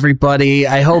time, everybody.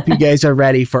 I hope you guys are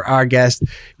ready for our guest.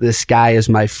 This guy is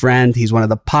my friend. He's one of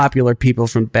the popular people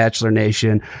from Bachelor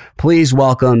Nation. Please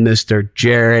welcome Mr.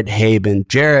 Jarrett Haibon.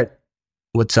 Jarrett,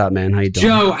 what's up, man? How you doing?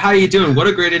 Joe, how you doing? What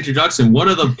a great introduction. One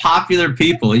of the popular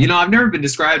people. I've never been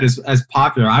described as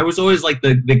popular. I was always like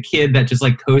the kid that just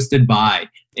like coasted by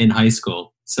in high school.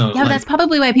 So yeah, that's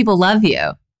probably why people love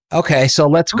you. Okay, so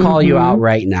let's call you out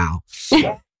right now.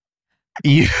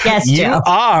 You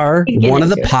are one of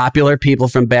the popular people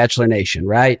from Bachelor Nation,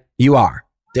 right? You are.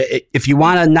 If you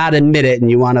want to not admit it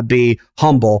and you want to be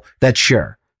humble, that's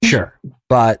sure.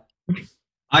 But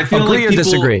I feel agree like or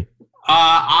disagree?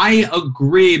 I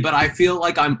agree, but I feel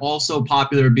like I'm also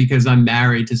popular because I'm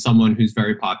married to someone who's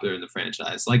very popular in the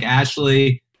franchise. Like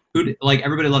Ashley,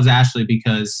 everybody loves Ashley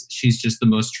because she's just the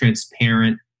most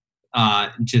transparent,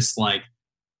 just like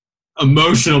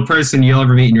emotional person you'll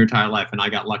ever meet in your entire life. And I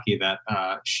got lucky that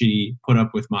she put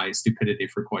up with my stupidity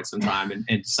for quite some time and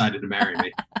decided to marry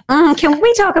me. Can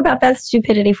we talk about that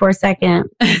stupidity for a second?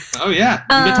 Oh, yeah.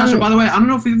 Natasha, by the way, I don't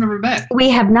know if we've ever met. We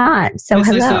have not. So it's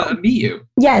hello. Nice to meet you.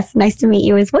 Yes, nice to meet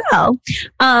you as well.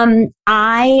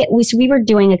 We were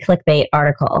doing a clickbait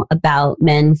article about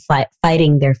men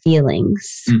fighting their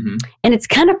feelings. Mm-hmm. And it's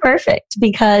kind of perfect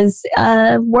because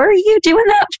were you doing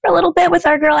that for a little bit with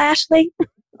our girl Ashley?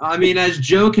 I mean, as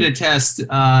Joe can attest,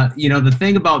 the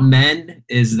thing about men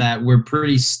is that we're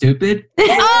pretty stupid.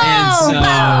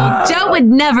 Joe would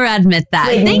never admit that.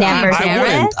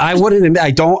 I wouldn't admit.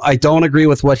 I don't agree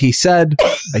with what he said.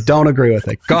 I don't agree with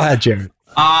it. Go ahead, Jared.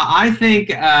 I think,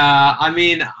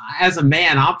 as a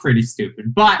man, I'm pretty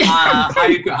stupid. But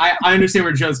I understand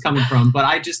where Joe's coming from. But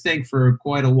I just think for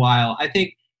quite a while, I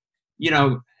think,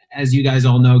 as you guys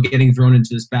all know, getting thrown into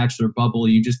this Bachelor bubble,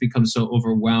 you just become so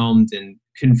overwhelmed and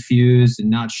confused and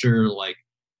not sure like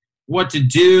what to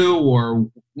do or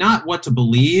not what to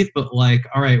believe, but like,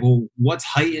 all right, well, what's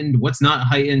heightened, what's not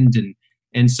heightened.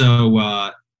 And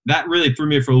so that really threw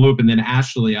me for a loop. And then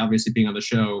Ashley, obviously being on the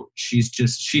show, she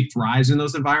thrives in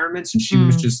those environments. And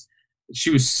she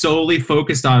was solely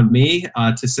focused on me.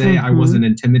 To say I wasn't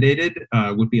intimidated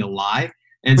would be a lie.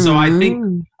 And so I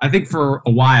think for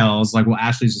a while I was like, well,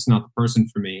 Ashley's just not the person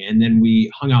for me. And then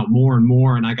we hung out more and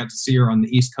more, and I got to see her on the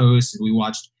East Coast, and we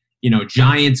watched,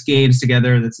 Giants games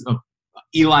together. That's a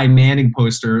Eli Manning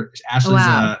poster. Ashley's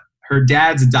her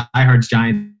dad's a diehard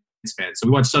Giants fan, so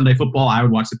we watched Sunday football. I would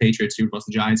watch the Patriots, she would watch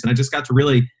the Giants, and I just got to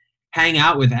really hang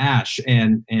out with Ash,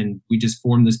 and we just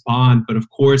formed this bond. But of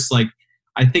course, like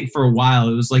I think for a while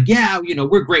it was like, yeah,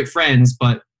 we're great friends,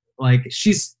 but like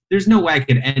there's no way I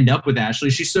could end up with Ashley.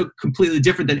 She's so completely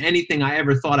different than anything I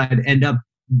ever thought I'd end up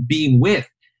being with.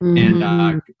 Mm-hmm.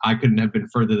 And I couldn't have been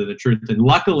further than the truth. And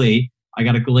luckily, I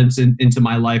got a glimpse into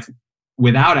my life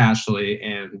without Ashley.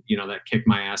 And, that kicked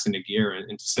my ass into gear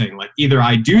into saying, like, either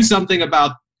I do something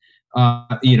about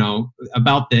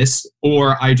this,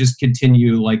 or I just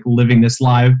continue, like, living this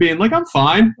life being like, I'm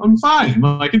fine.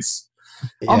 Like,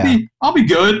 I'll be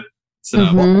good.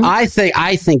 So well, I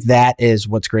think that is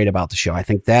what's great about the show. I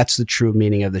think that's the true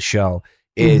meaning of the show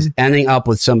is ending up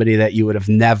with somebody that you would have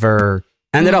never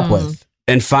ended up with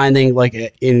and finding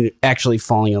in actually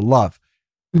falling in love.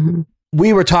 Mm-hmm.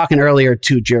 We were talking earlier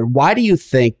too, Jared. Why do you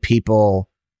think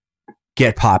people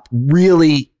get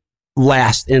really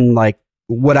last in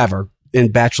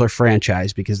in Bachelor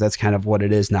franchise? Because that's kind of what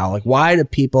it is now. Like, why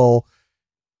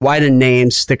do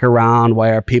names stick around? Why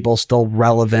are people still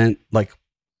relevant? Like,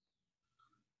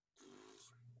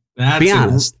 be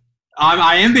honest.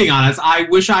 I am being honest. I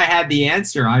wish I had the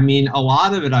answer. I mean, a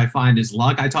lot of it I find is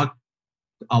luck. I talk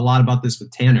a lot about this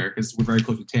with Tanner because we're very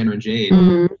close with Tanner and Jade.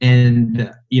 Mm-hmm.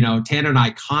 And, Tanner and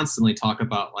I constantly talk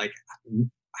about like,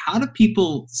 how do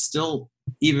people still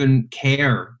even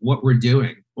care what we're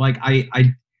doing? Like,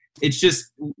 it's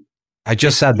just, I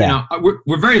just said that.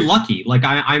 We're very lucky. Like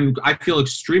I feel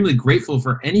extremely grateful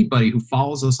for anybody who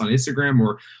follows us on Instagram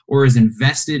or is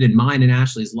invested in mine and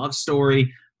Ashley's love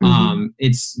story. Mm-hmm.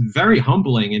 It's very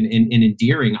humbling and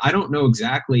endearing. I don't know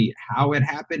exactly how it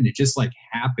happened. It just like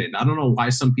happened. I don't know why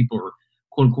some people are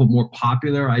quote unquote more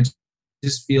popular. I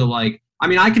just feel like, I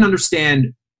mean, I can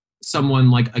understand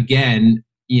someone like, again,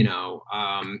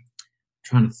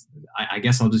 I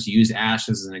guess I'll just use Ash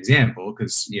as an example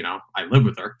because, I live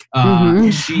with her.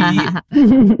 She,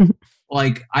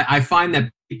 like, I find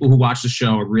that people who watch the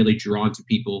show are really drawn to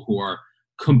people who are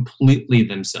completely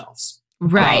themselves.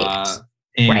 Right.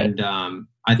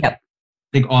 I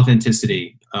think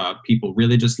authenticity, people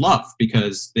really just love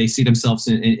because they see themselves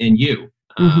in you.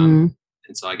 And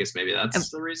so I guess maybe that's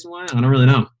the reason why. I don't really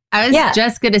know. I was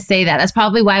just going to say that. That's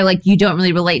probably why, like, you don't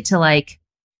really relate to, like,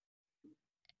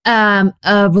 a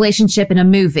relationship in a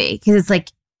movie. Because it's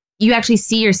like, you actually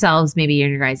see yourselves maybe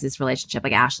in your guys' relationship,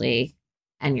 like Ashley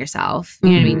and yourself. You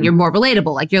know what I mean? You're more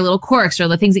relatable. Like, your little quirks or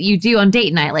the things that you do on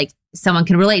date night, like, someone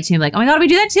can relate to. Like, oh my God, we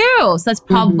do that too. So that's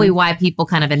probably why people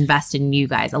kind of invest in you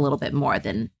guys a little bit more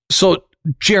than... So,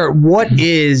 Jared,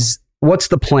 what's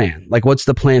the plan? Like, what's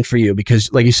the plan for you?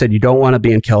 Because like you said, you don't want to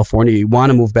be in California. You want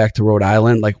to move back to Rhode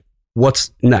Island. Like,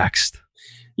 what's next?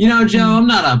 Joe, I'm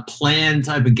not a plan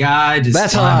type of guy. Just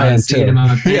that's how I am too. In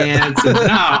my pants.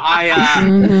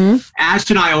 No, Ash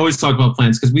and I always talk about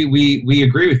plans because we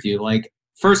agree with you. Like,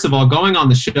 first of all, going on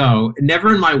the show,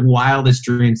 never in my wildest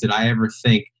dreams did I ever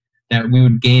think that we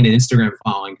would gain an Instagram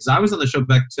following. Because I was on the show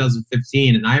back in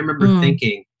 2015, and I remember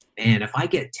thinking, man, if I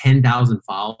get 10,000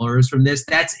 followers from this,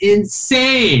 that's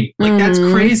insane. Like, that's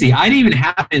crazy. I didn't even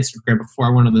have Instagram before I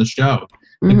went on the show.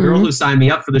 The girl who signed me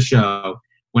up for the show,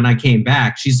 when I came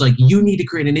back, she's like, you need to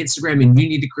create an Instagram and you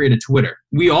need to create a Twitter.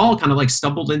 We all kind of like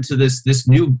stumbled into this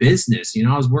new business.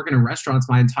 I was working in restaurants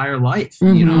my entire life,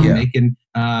 making,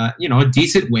 a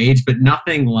decent wage, but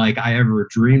nothing like I ever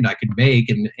dreamed I could make.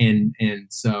 And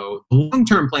so the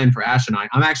long-term plan for Ash and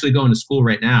I'm actually going to school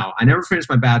right now. I never finished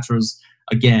my bachelor's,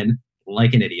 again,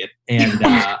 like an idiot. And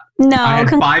no,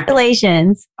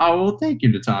 congratulations. Oh, well, thank you,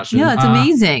 Natasha. Yeah, it's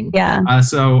amazing.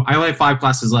 So I only have 5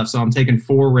 classes left, so I'm taking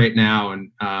 4 right now.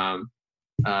 And God,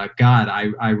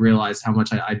 I realized how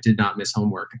much I did not miss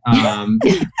homework.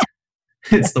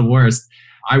 It's the worst.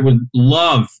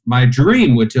 My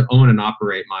dream would to own and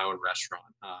operate my own restaurant.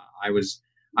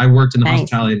 I worked in the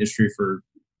hospitality industry for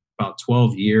about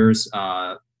 12 years.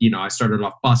 I started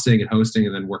off busing and hosting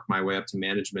and then worked my way up to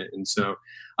management. And so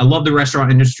I love the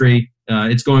restaurant industry.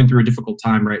 It's going through a difficult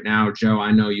time right now. Joe,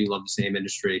 I know you love the same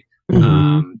industry.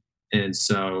 And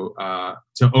so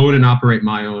to own and operate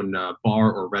my own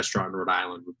bar or restaurant in Rhode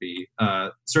Island would be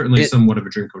certainly somewhat of a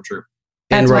dream come true.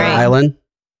 In Rhode Island?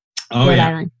 Oh, Rhode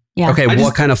Island. Yeah. Okay,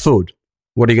 what kind of food?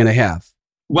 What are you going to have?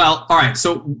 Well, all right.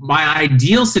 So my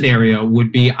ideal scenario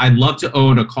would be I'd love to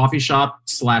own a coffee shop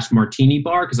 / martini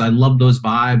bar because I love those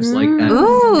vibes, like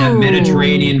that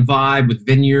Mediterranean vibe with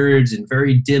vineyards and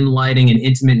very dim lighting and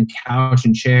intimate and couch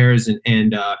and chairs and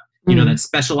that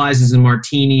specializes in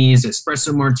martinis,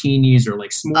 espresso martinis or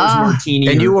like s'mores martinis.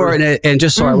 And you were, and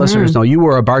just so our listeners know, you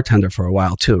were a bartender for a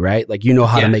while too, right? Like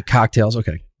how to make cocktails.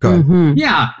 Okay. Go ahead.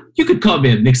 Yeah, you could call me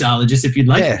a mixologist if you'd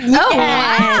like. Yeah. Oh,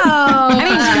 wow.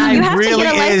 I mean, you have to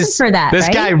get a license for that, This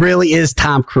guy really is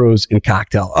Tom Cruise in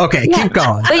cocktail. Okay, keep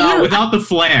going. Without the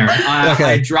flair.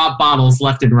 I drop bottles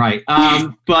left and right.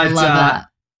 So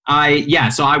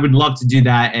I would love to do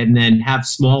that and then have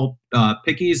small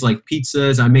pickies like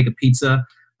pizzas. I make a pizza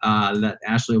that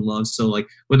Ashley loves. So like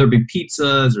whether it be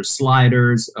pizzas or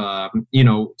sliders,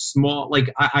 small,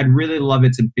 like I'd really love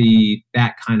it to be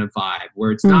that kind of vibe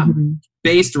where it's not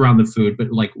based around the food,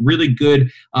 but like really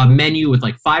good menu with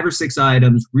like 5 or 6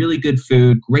 items, really good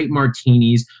food, great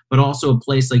martinis, but also a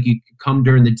place like you could come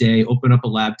during the day, open up a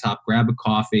laptop, grab a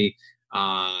coffee.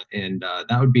 And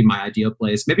that would be my ideal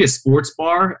place. Maybe a sports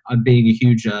bar. I'm being a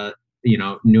huge,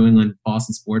 New England,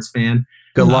 Boston sports fan.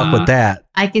 Good luck with that.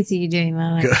 I could see you doing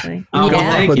that, actually. Good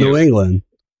luck with New England.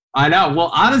 I know.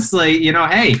 Well, honestly,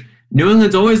 hey, New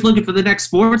England's always looking for the next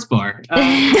sports bar.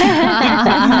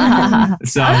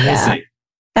 So we'll see.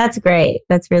 That's great.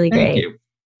 That's really great. Thank you.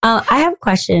 I have a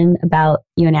question about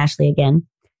you and Ashley again.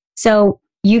 So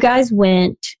you guys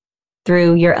went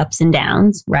through your ups and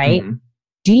downs, right?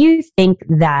 do you think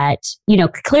that, you know,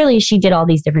 clearly she did all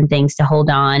these different things to hold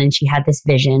on and she had this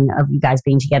vision of you guys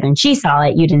being together and she saw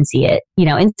it, you didn't see it, you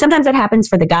know, and sometimes that happens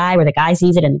for the guy where the guy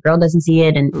sees it and the girl doesn't see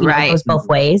it and you know, it goes both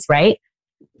ways, right?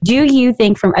 Do you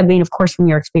think I mean, of course, from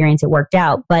your experience, it worked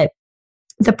out, but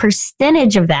the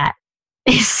percentage of that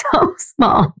is so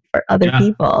small for other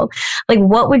people. Like,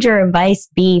 what would your advice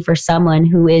be for someone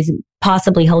who is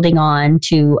possibly holding on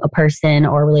to a person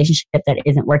or a relationship that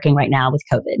isn't working right now with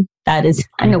COVID? That is,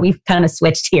 I know we've kind of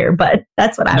switched here, but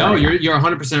that's what I know. No, you're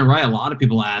 100% right. A lot of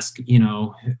people ask, you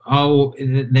know,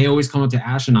 they always come up to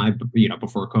Ash and I, you know,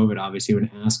 before COVID, obviously, would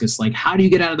ask us, like, how do you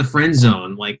get out of the friend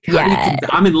zone? Like,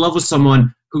 I'm in love with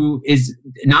someone who is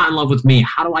not in love with me.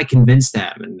 How do I convince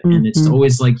them? And it's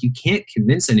always like, you can't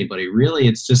convince anybody, really.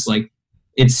 It's just like,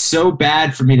 it's so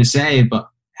bad for me to say, but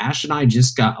Ash and I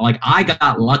just I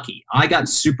got lucky. I got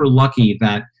super lucky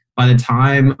that by the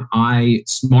time I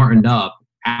smartened up,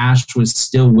 Ash was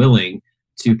still willing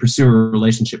to pursue a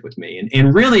relationship with me.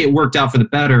 And really it worked out for the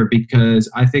better because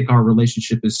I think our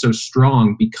relationship is so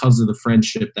strong because of the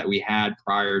friendship that we had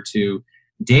prior to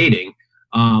dating.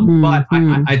 But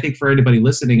I think for anybody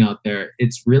listening out there,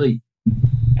 it's really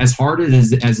as hard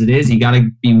as it is, you got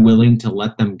to be willing to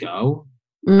let them go.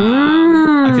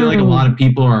 I feel like a lot of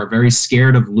people are very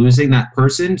scared of losing that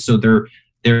person, so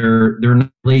they're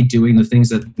not really doing the things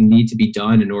that need to be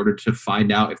done in order to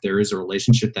find out if there is a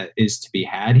relationship that is to be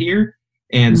had here.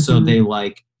 And so they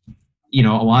like, you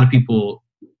know, a lot of people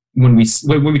when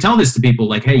we tell this to people,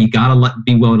 like, hey, you gotta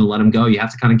be willing to let them go. You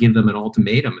have to kind of give them an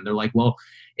ultimatum, and they're like, well,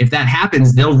 if that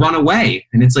happens, they'll run away.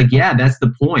 And it's like, yeah, that's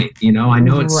the point. You know, I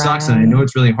know it sucks and I know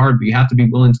it's really hard, but you have to be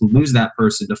willing to lose that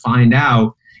person to find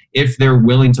out if they're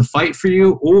willing to fight for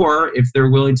you or if they're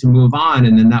willing to move on,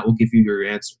 and then that will give you your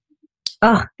answer.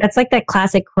 Oh, that's like that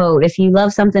classic quote. If you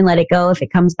love something, let it go. If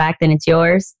it comes back, then it's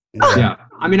yours. Yeah.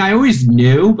 I mean, I always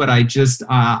knew, but I just,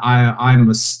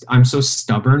 I'm so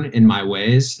stubborn in my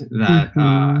ways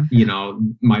that, you know,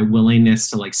 my willingness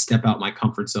to like step out my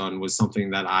comfort zone was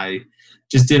something that I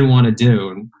just didn't want to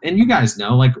do. And you guys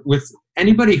know, like with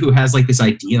anybody who has like this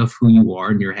idea of who you are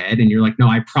in your head and you're like, no,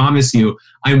 I promise you,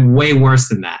 I'm way worse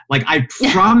than that. Like, I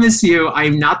promise you,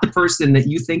 I'm not the person that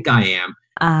you think I am.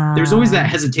 There's always that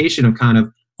hesitation of kind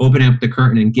of opening up the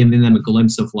curtain and giving them a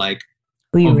glimpse of like,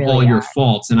 all your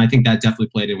faults. And I think that definitely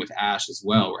played in with Ash as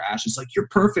well, where Ash is like, you're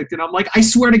perfect. And I'm like, I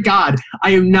swear to God, I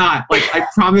am not. Like, I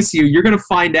promise you, you're going to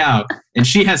find out. And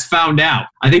she has found out.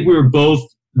 I think we were both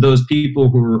those people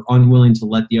who were unwilling to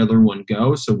let the other one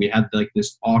go. So we had like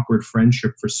this awkward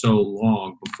friendship for so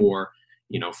long before,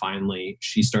 you know, finally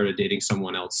she started dating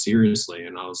someone else seriously.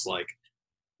 And I was like,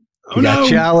 oh, got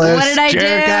jealous. What did I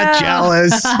Jared do? got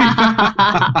jealous.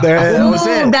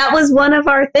 That was one of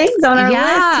our things on our list,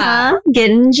 huh?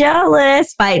 Getting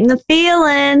jealous, fighting the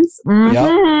feelings.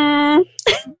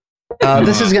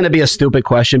 This is going to be a stupid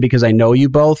question because I know you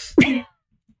both.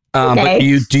 But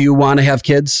do you want to have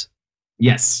kids?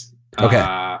 Yes.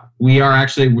 Okay. We are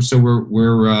actually, so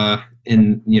we're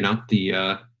in, you know,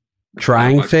 the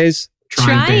trying phase.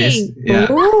 Trying phase.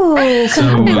 Yeah. Ooh, So,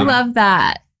 I love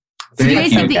that. So do you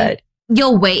guys think that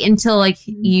you'll wait until like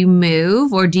you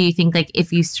move, or do you think like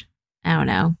if you, I don't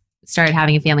know, started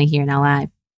having a family here in LA?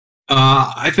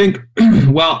 I think,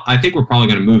 well, I think we're probably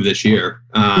going to move this year.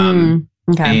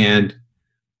 Okay.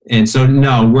 And so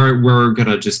no, we're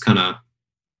gonna just kind of,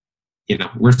 you know,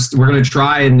 we're gonna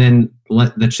try and then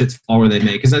let the chips fall where they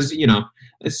may. Because as you know,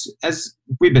 as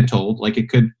we've been told, like it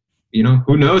could, you know,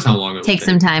 who knows how long it will take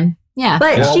some time. Yeah.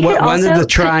 But she could when did the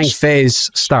trying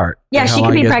phase start? Yeah, she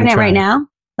could be pregnant right now.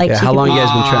 Like, how long you guys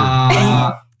been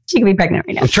trying? She could be pregnant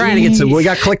right now. We're trying to get some. We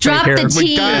got clickbait Drop here. the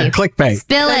tea. We got clickbait.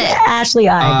 Spill it. Ashley,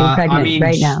 I'd be pregnant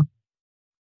right now.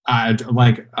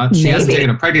 She hasn't taken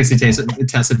a pregnancy test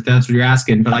if that's what you're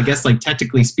asking, but I guess like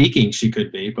technically speaking she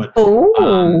could be, but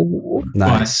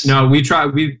nice. But no,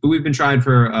 we've been trying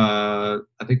for I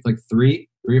think like three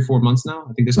or 4 months now.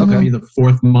 I think this will be the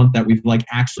 4th month that we've like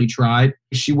actually tried.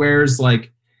 She wears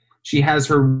like, she has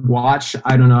her watch,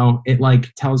 I don't know, it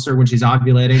like tells her when she's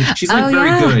ovulating. She's like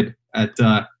very good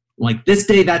at like this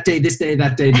day, that day, this day,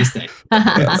 that day, this day.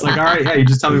 It's like, all right, yeah, you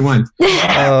just tell me when.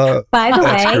 By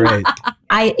the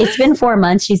way, it's been 4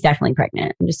 months. She's definitely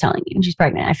pregnant. I'm just telling you. She's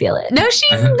pregnant. I feel it. No,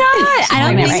 she's not.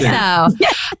 I don't think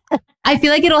so. I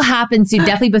feel like it'll happen soon,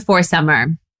 definitely before summer.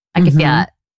 I can feel it.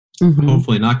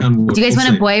 Hopefully, knock on wood. Do you guys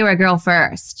want a boy or a girl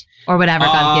first? Or whatever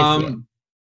God gives you?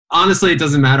 Honestly, it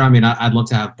doesn't matter. I mean, I'd love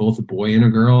to have both a boy and a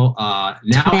girl.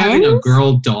 Now having a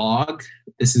girl dog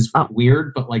this is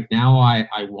weird, but like now I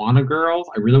want a girl.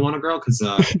 I really want a girl because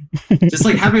just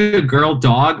like having a girl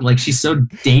dog, like she's so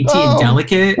dainty and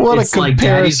delicate. It's like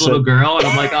daddy's little girl, and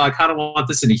I'm like, I kind of want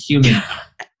this in a human.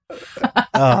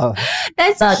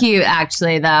 That's cute,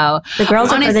 actually. Though the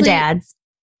girls are for the dads.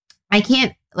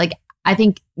 I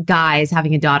think guys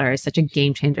having a daughter is such a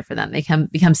game changer for them. They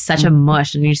become such a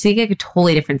mush, and you see like a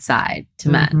totally different side to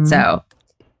men. So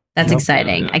that's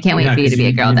exciting. I can't wait for you to be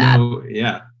a girl dad.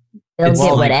 They'll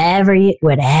get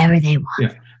whatever they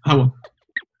want. Yeah.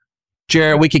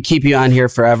 Jared, we could keep you on here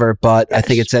forever, but I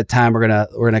think it's that time we're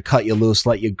gonna cut you loose,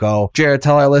 let you go. Jared,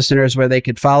 tell our listeners where they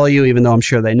could follow you, even though I'm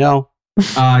sure they know.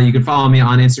 You can follow me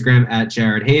on Instagram at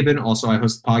Jared Haibon. Also, I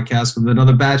host a podcast with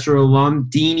another Bachelor alum,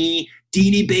 Deanie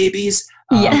Babies.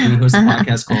 We host a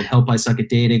podcast called Help I Suck at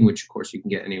Dating, which of course you can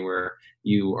get anywhere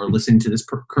you are listening to this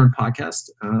current podcast.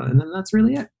 And then that's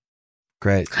really it.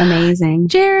 Great. Amazing.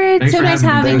 Jared, so nice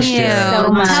having you.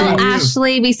 So much. Tell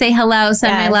Ashley we say hello,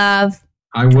 send my love.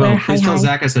 I will. Please tell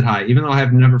Zach I said hi, even though I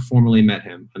have never formally met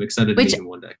him. I'm excited to meet him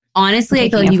one day. Honestly, I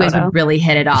feel like you guys would really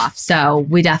hit it off. So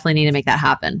we definitely need to make that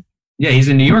happen. Yeah, he's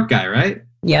a New York guy, right?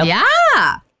 Yep.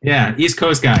 Yeah. Yeah, East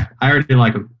Coast guy. I already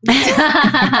like him.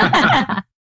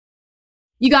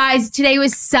 You guys, today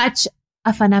was such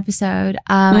a fun episode.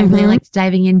 I really liked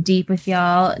diving in deep with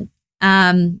y'all.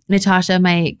 Natasha,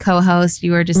 my co-host,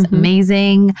 you were just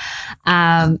amazing.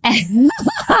 And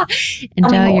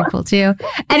Joe, you're cool too.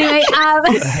 Anyway,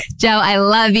 Joe, I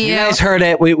love you. You guys heard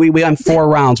it. We won 4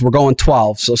 rounds. We're going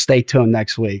 12, so stay tuned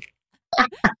next week.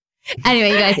 Anyway,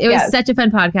 you guys, it was such a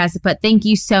fun podcast, but thank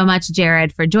you so much,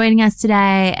 Jared, for joining us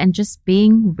today and just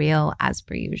being real as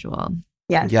per usual.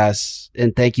 Yes.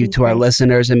 And thank you to our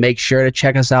listeners, and make sure to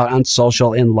check us out on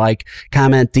social and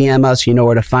comment, DM us. You know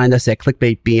where to find us at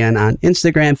ClickbaitBN on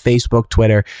Instagram, Facebook,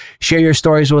 Twitter. Share your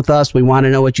stories with us. We want to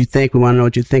know what you think. We want to know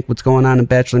what you think, what's going on in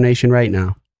Bachelor Nation right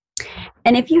now.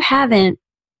 And if you haven't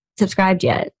subscribed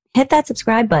yet, hit that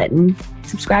subscribe button.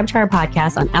 Subscribe to our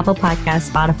podcast on Apple Podcasts,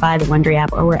 Spotify, the Wondery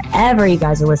app, or wherever you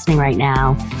guys are listening right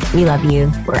now. We love you.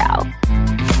 We're out.